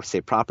performance for,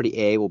 say, property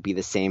A will be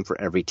the same for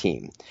every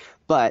team.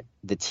 But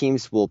the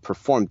teams will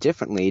perform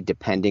differently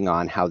depending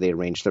on how they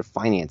arrange their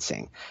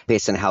financing,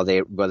 based on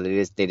whether it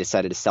is they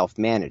decided to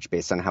self-manage,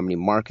 based on how many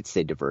markets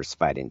they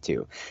diversified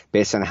into,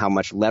 based on how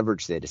much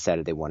leverage they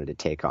decided they wanted to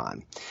take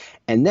on.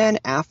 And then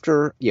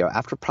after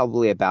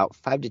probably about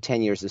 5 to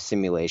 10 years of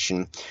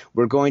simulation,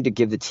 we're going to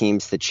give the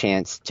teams the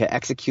chance to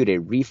execute a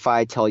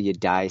refi till you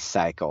die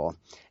cycle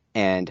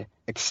and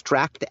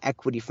extract the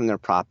equity from their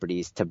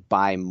properties to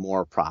buy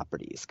more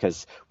properties.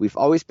 Because we've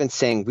always been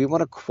saying we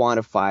want to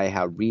quantify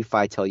how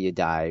refi till you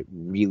die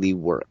really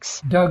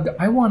works. Doug,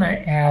 I want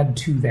to add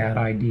to that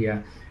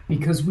idea,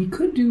 because we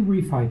could do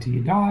refi till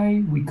you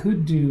die. We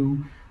could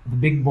do the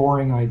big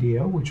boring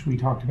idea, which we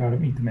talked about at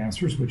Meet the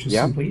Masters, which is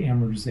simply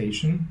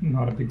amortization,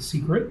 not a big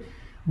secret.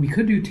 We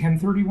could do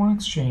 1031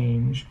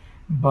 exchange,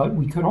 but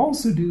we could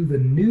also do the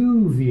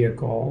new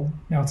vehicle.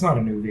 Now, it's not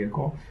a new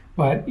vehicle,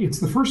 but it's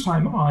the first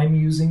time I'm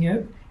using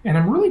it, and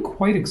I'm really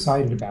quite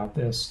excited about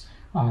this.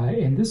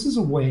 And this is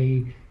a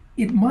way,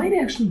 it might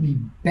actually be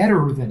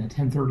better than a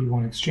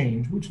 1031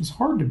 exchange, which is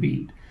hard to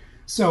beat.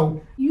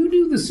 So you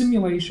do the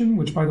simulation,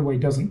 which, by the way,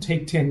 doesn't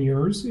take 10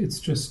 years. It's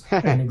just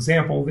an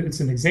example. It's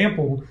an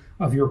example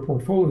of your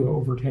portfolio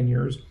over 10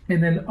 years.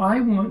 And then I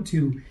want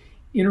to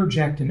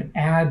interject and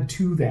add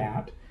to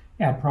that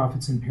at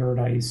Profits in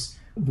Paradise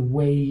the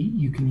way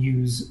you can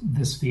use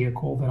this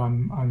vehicle that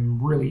I'm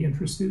really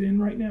interested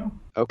in right now.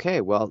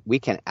 Okay, well, we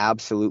can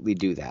absolutely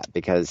do that,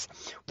 because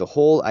the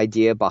whole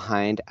idea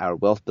behind our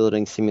wealth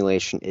building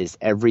simulation is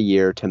every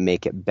year to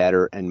make it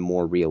better and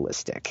more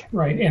realistic.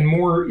 Right, and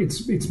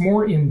it's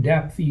more in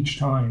depth each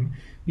time,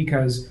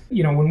 because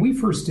when we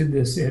first did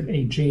this at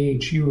a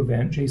JHU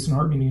event, Jason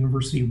Hartman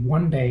University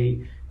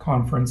one-day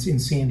conference in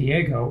San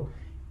Diego,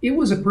 It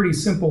was a pretty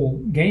simple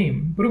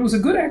game, but it was a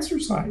good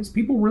exercise.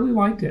 People really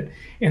liked it.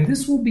 And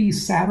this will be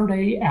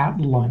Saturday at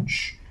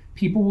lunch.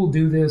 People will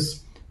do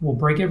this. We'll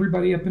break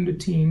everybody up into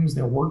teams.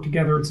 They'll work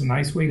together. It's a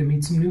nice way to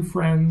meet some new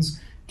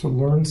friends, to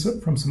learn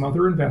from some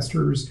other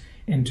investors,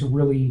 and to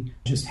really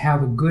just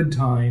have a good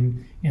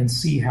time and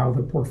see how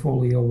the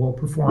portfolio will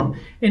perform.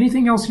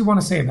 Anything else you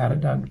want to say about it,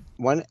 Doug?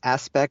 One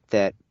aspect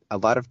that a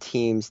lot of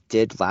teams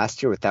did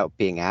last year without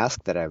being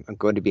asked that I'm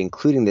going to be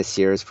including this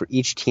year is for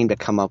each team to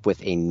come up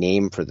with a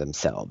name for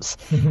themselves.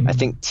 I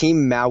think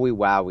Team Maui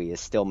Wowie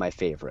is still my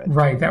favorite.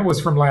 Right. That was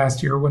from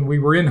last year when we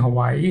were in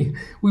Hawaii.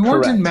 We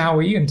weren't in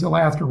Maui until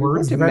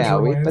afterwards. We went to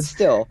Maui, but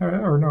still.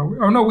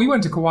 No, we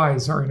went to Kauai.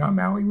 Sorry, not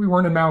Maui. We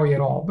weren't in Maui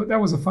at all, but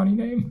that was a funny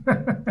name.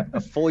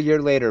 A full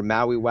year later,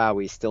 Maui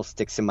Wowie still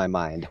sticks in my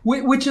mind.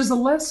 Which is a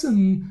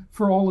lesson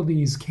for all of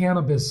these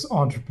cannabis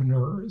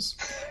entrepreneurs.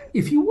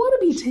 If you want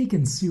to be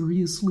taken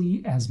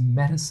seriously as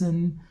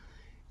medicine,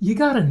 you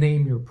got to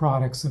name your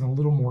products in a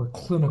little more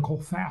clinical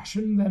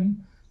fashion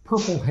than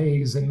Purple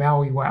Haze and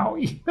Maui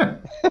Wowie.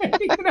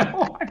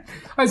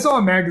 I saw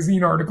a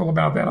magazine article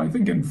about that, I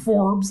think in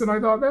Forbes, and I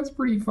thought that's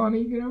pretty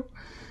funny,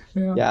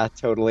 Yeah,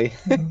 totally.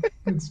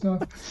 Good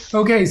stuff.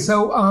 Okay,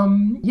 so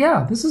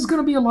this is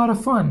going to be a lot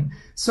of fun.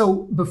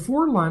 So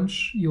before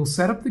lunch, you'll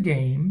set up the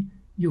game,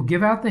 you'll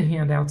give out the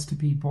handouts to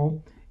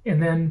people,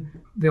 and then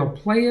they'll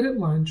play it at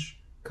lunch.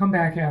 Come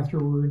back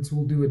afterwards.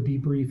 We'll do a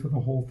debrief of the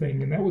whole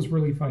thing. And that was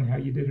really fun how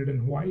you did it in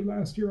Hawaii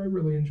last year. I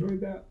really enjoyed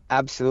that.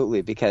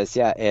 Absolutely, because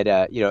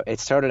it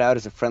started out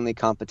as a friendly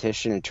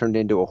competition and turned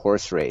into a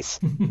horse race.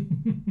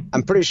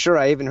 I'm pretty sure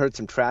I even heard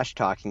some trash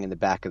talking in the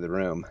back of the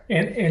room.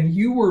 And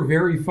you were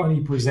very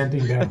funny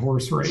presenting that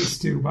horse race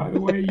too, by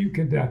the way. You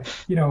could,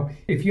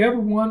 if you ever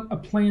want a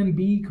Plan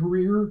B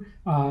career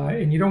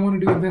and you don't want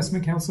to do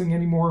investment counseling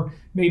anymore,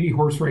 maybe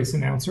horse race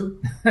announcer.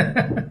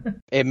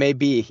 It may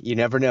be. You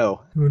never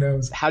know. Who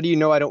knows? How do you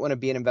know I don't want to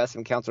be an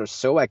investment counselor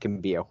so I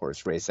can be a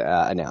horse race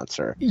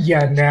announcer? You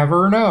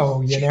never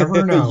know. You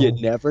never know. You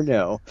never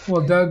know.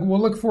 Well, Doug, we'll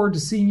look forward to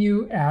seeing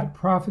you at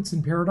Profits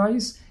in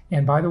Paradise.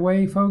 And by the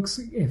way, folks,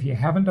 if you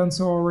haven't done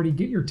so already,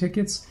 get your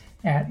tickets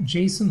at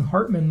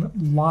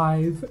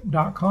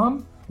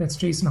jasonhartmanlive.com. That's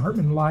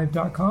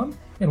jasonhartmanlive.com.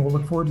 And we'll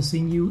look forward to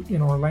seeing you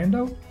in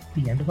Orlando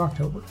the end of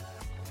October.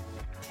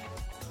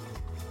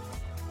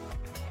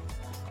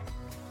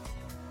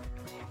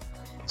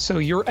 So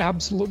you're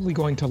absolutely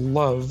going to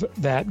love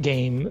that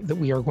game that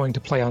we are going to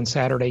play on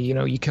Saturday.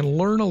 You can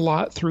learn a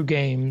lot through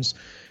games.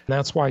 And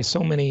that's why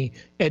so many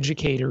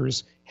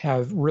educators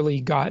have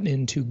really gotten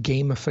into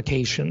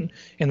gamification,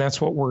 and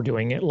that's what we're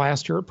doing.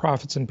 Last year at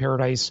Profits in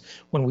Paradise,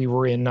 when we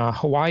were in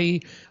Hawaii,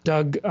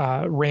 Doug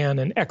ran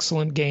an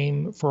excellent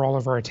game for all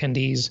of our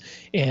attendees,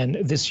 and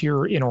this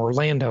year in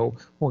Orlando,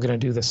 we're going to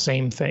do the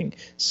same thing.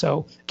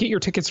 So get your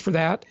tickets for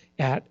that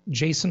at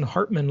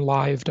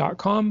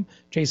jasonhartmanlive.com,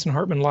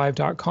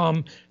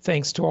 jasonhartmanlive.com.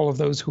 Thanks to all of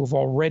those who have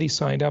already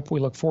signed up. We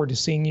look forward to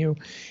seeing you.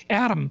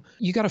 Adam,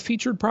 you got a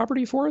featured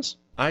property for us?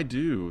 I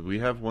do. We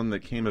have one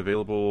that came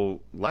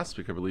available last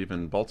week, I believe,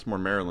 in Baltimore,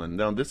 Maryland.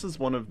 Now, this is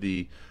one of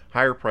the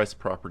higher priced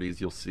properties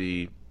you'll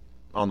see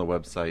on the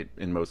website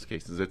in most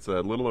cases. It's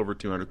a little over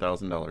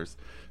 $200,000.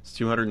 It's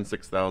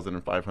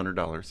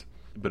 $206,500.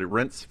 But it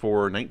rents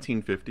for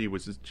 $1,950,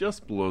 which is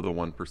just below the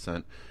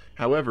 1%.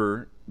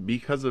 However,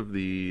 because of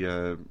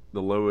the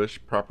lowish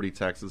property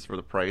taxes for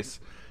the price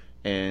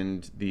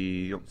and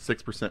the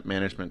 6%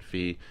 management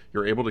fee,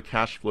 you're able to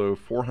cash flow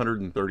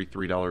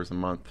 $433 a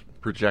month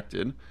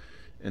projected.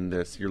 In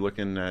this, you're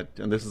looking at,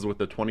 and this is with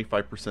a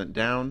 25%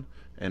 down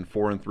and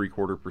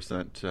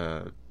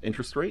 4.75%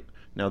 interest rate.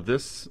 Now,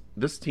 this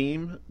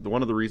team,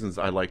 one of the reasons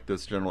I like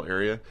this general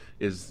area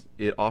is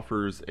it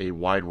offers a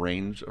wide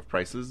range of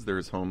prices.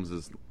 There's homes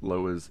as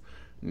low as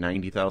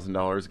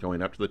 $90,000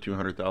 going up to the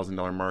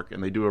 $200,000 mark,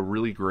 and they do a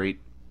really great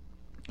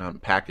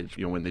package.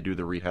 When they do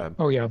the rehab.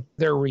 Oh yeah,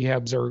 their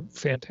rehabs are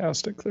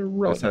fantastic. They're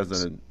really This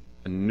has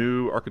a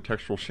new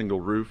architectural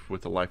shingle roof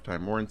with a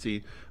lifetime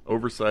warranty,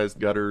 oversized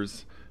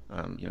gutters.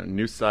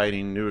 New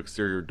siding, new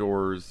exterior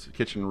doors,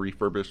 kitchen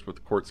refurbished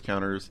with quartz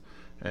counters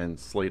and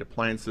slate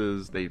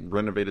appliances. They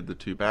renovated the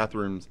 2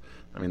 bathrooms.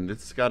 I mean,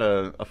 it's got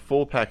a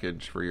full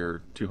package for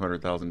your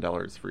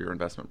 $200,000 for your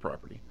investment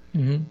property.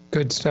 Mm-hmm.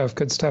 Good stuff,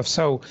 good stuff.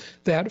 So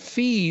that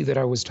fee that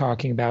I was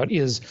talking about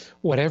is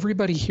what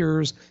everybody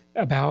hears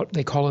about.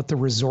 They call it the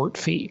resort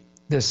fee.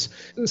 This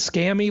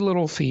scammy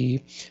little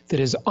fee that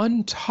is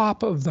on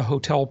top of the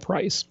hotel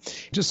price.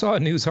 Just saw a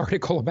news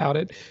article about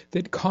it,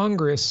 that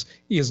Congress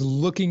is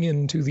looking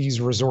into these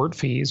resort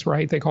fees,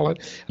 right? They call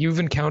it, you've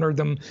encountered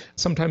them,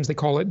 sometimes they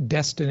call it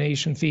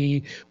destination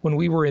fee. When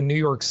we were in New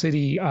York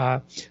City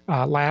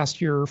last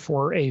year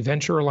for a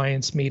Venture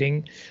Alliance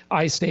meeting,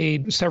 I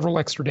stayed several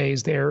extra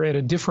days there at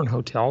a different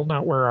hotel,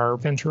 not where our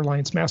Venture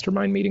Alliance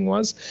mastermind meeting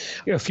was.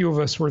 A few of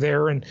us were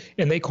there, and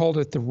they called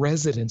it the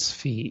residence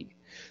fee.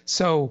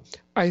 So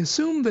I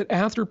assume that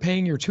after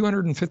paying your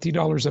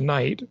 $250 a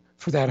night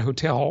for that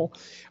hotel,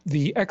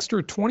 the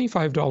extra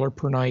 $25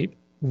 per night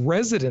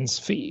residence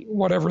fee,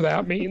 whatever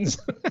that means,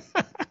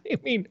 I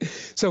mean,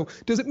 so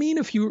does it mean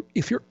if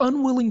you're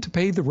unwilling to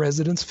pay the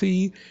residence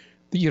fee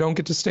that you don't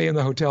get to stay in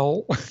the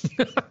hotel?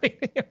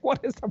 What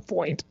is the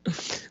point?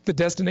 The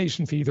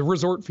destination fee, the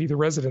resort fee, the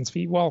residence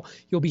fee. Well,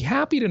 you'll be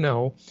happy to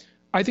know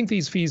I think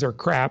these fees are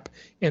crap.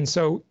 And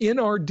so in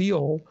our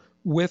deal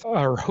with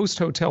our host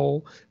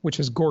hotel, which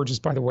is gorgeous,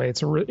 by the way,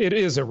 it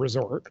is a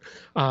resort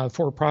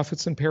for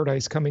Profits in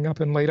Paradise coming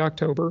up in late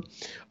October,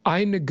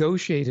 I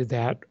negotiated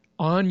that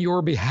on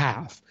your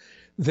behalf.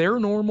 Their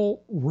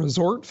normal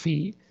resort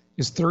fee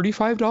is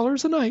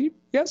 $35 a night.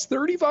 Yes,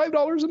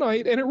 $35 a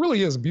night. And it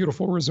really is a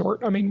beautiful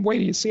resort. I mean, wait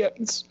till you see it.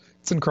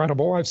 It's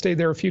incredible. I've stayed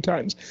there a few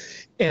times.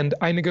 And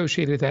I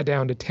negotiated that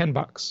down to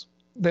 $10.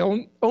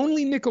 They'll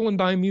only nickel and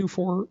dime you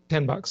for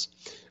 $10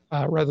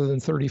 rather than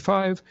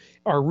 $35.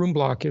 Our room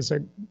block is a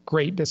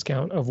great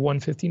discount of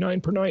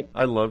 $159 per night.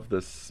 I love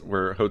this,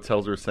 where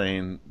hotels are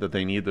saying that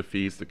they need the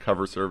fees to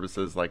cover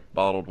services like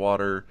bottled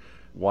water,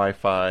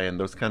 Wi-Fi, and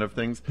those kind of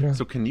things. Yeah.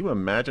 So can you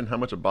imagine how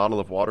much a bottle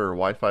of water or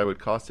Wi-Fi would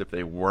cost if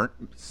they weren't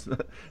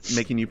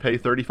making you pay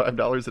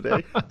 $35 a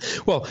day?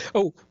 Well,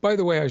 by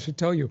the way, I should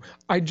tell you,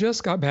 I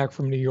just got back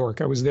from New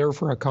York. I was there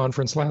for a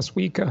conference last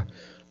week, a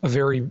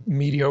very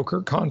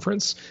mediocre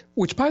conference,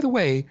 which, by the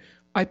way,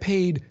 I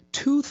paid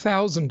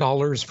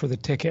 $2,000 for the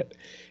ticket.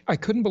 I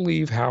couldn't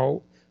believe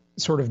how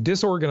sort of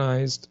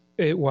disorganized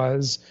it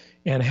was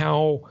and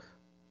how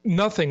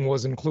nothing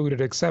was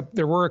included, except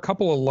there were a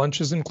couple of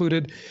lunches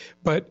included.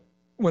 But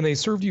when they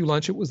served you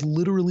lunch, it was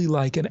literally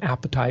like an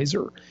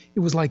appetizer. It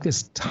was like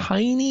this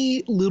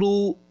tiny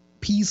little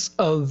piece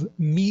of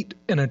meat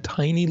and a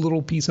tiny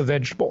little piece of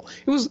vegetable.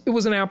 It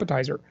was an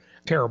appetizer.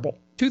 Terrible.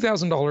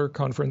 $2,000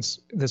 conference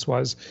this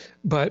was.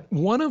 But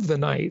one of the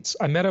nights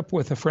I met up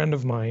with a friend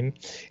of mine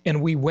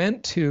and we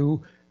went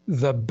to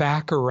the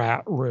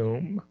Baccarat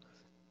room.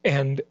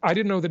 And I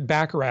didn't know that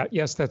Baccarat,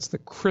 yes, that's the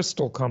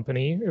crystal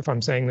company, if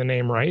I'm saying the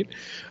name right,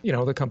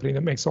 the company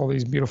that makes all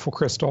these beautiful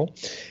crystal.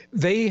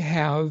 They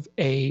have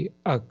a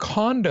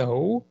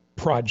condo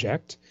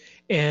project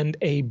and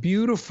a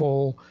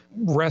beautiful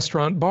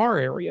restaurant bar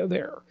area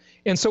there.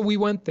 And so we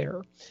went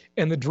there.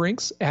 And the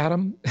drinks,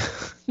 Adam,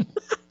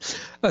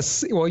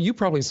 well, you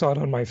probably saw it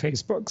on my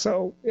Facebook,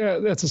 so yeah,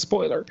 that's a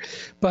spoiler.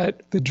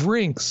 But the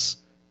drinks,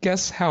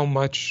 guess how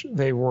much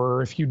they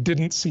were if you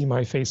didn't see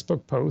my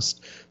Facebook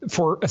post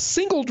for a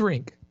single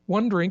drink,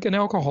 one drink, an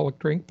alcoholic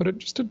drink, but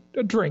just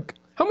a drink.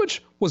 How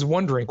much was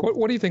one drink?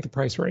 What do you think the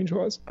price range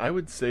was? I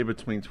would say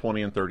between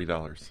 $20 and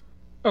 $30.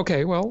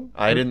 Okay, well.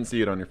 I didn't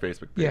see it on your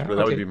Facebook page, but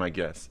that would be my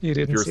guess. You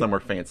didn't if you were see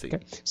somewhere it. fancy.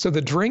 Okay. So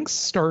the drinks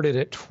started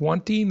at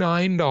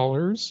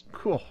 $29.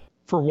 Cool.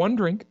 For one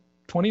drink,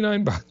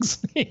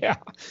 $29. Yeah.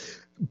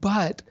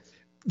 But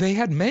they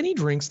had many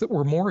drinks that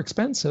were more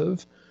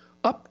expensive,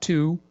 up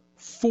to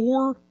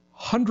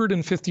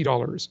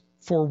 $450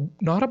 for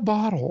not a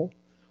bottle,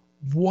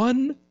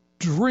 one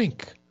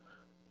drink.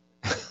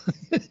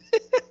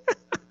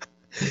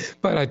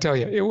 But I tell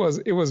you, it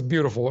was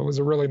beautiful. It was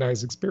a really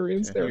nice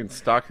experience there. You can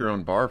stock your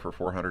own bar for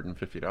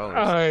 $450.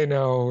 I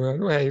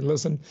know. Hey,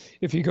 listen,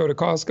 if you go to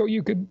Costco,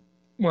 you could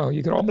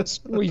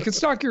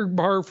stock your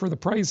bar for the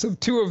price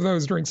of two of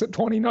those drinks at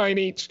 $29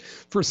 each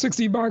for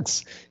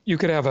 $60. You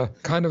could have a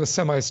kind of a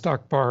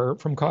semi-stock bar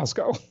from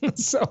Costco.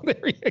 So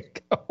there you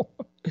go.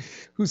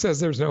 Who says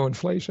there's no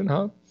inflation,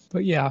 huh?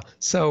 But yeah,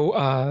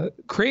 so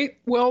create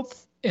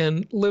wealth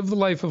and live the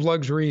life of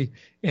luxury,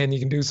 and you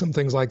can do some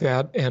things like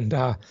that and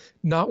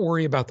not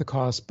worry about the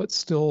cost, but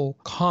still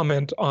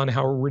comment on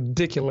how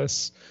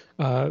ridiculous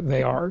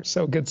they are.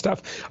 So good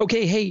stuff.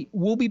 Okay, hey,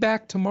 we'll be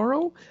back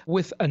tomorrow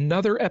with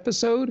another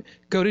episode.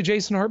 Go to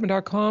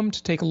jasonhartman.com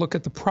to take a look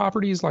at the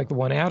properties like the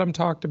one Adam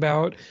talked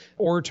about,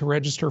 or to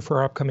register for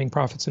our upcoming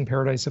Profits in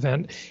Paradise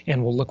event,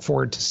 and we'll look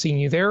forward to seeing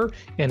you there.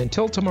 And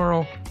until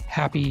tomorrow,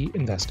 happy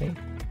investing.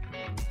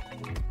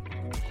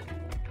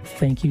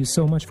 Thank you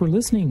so much for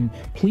listening.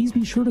 Please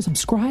be sure to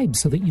subscribe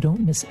so that you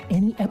don't miss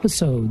any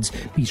episodes.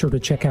 Be sure to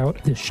check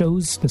out the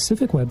show's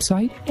specific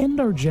website and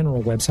our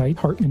general website,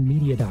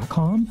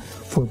 hartmanmedia.com,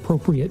 for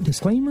appropriate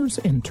disclaimers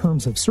and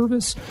terms of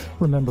service.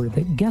 Remember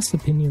that guest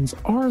opinions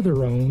are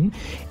their own,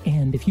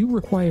 and if you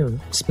require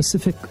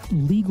specific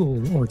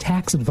legal or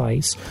tax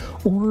advice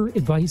or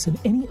advice in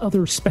any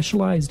other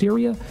specialized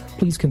area,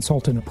 please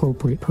consult an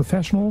appropriate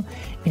professional.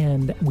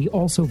 And we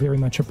also very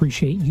much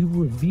appreciate you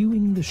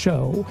reviewing the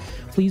show.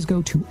 Please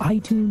go to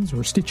iTunes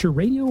or Stitcher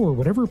Radio or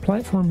whatever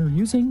platform you're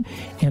using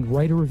and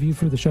write a review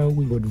for the show.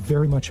 We would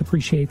very much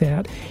appreciate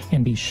that.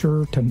 And be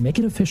sure to make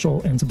it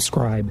official and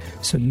subscribe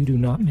so you do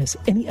not miss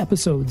any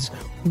episodes.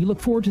 We look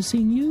forward to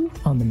seeing you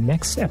on the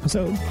next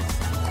episode.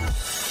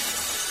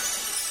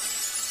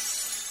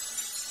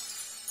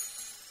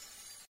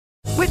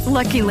 With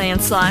Lucky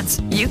Land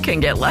Slots, you can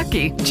get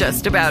lucky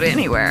just about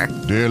anywhere.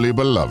 Dearly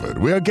beloved,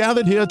 we are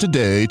gathered here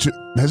today to...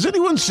 Has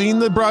anyone seen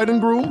the bride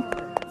and groom?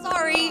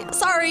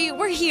 Sorry,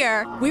 we're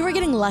here. We were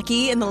getting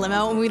lucky in the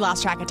limo and we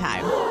lost track of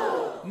time.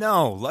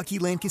 No, Lucky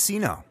Land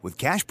Casino, with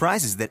cash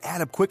prizes that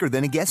add up quicker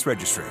than a guest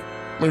registry.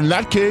 In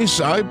that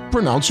case, I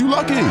pronounce you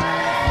lucky.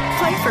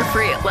 Play for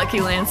free at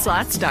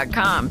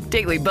LuckyLandSlots.com.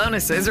 Daily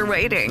bonuses are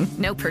waiting.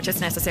 No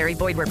purchase necessary.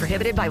 Void where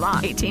prohibited by law.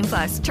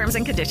 18+. Terms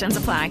and conditions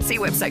apply. See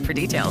website for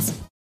details.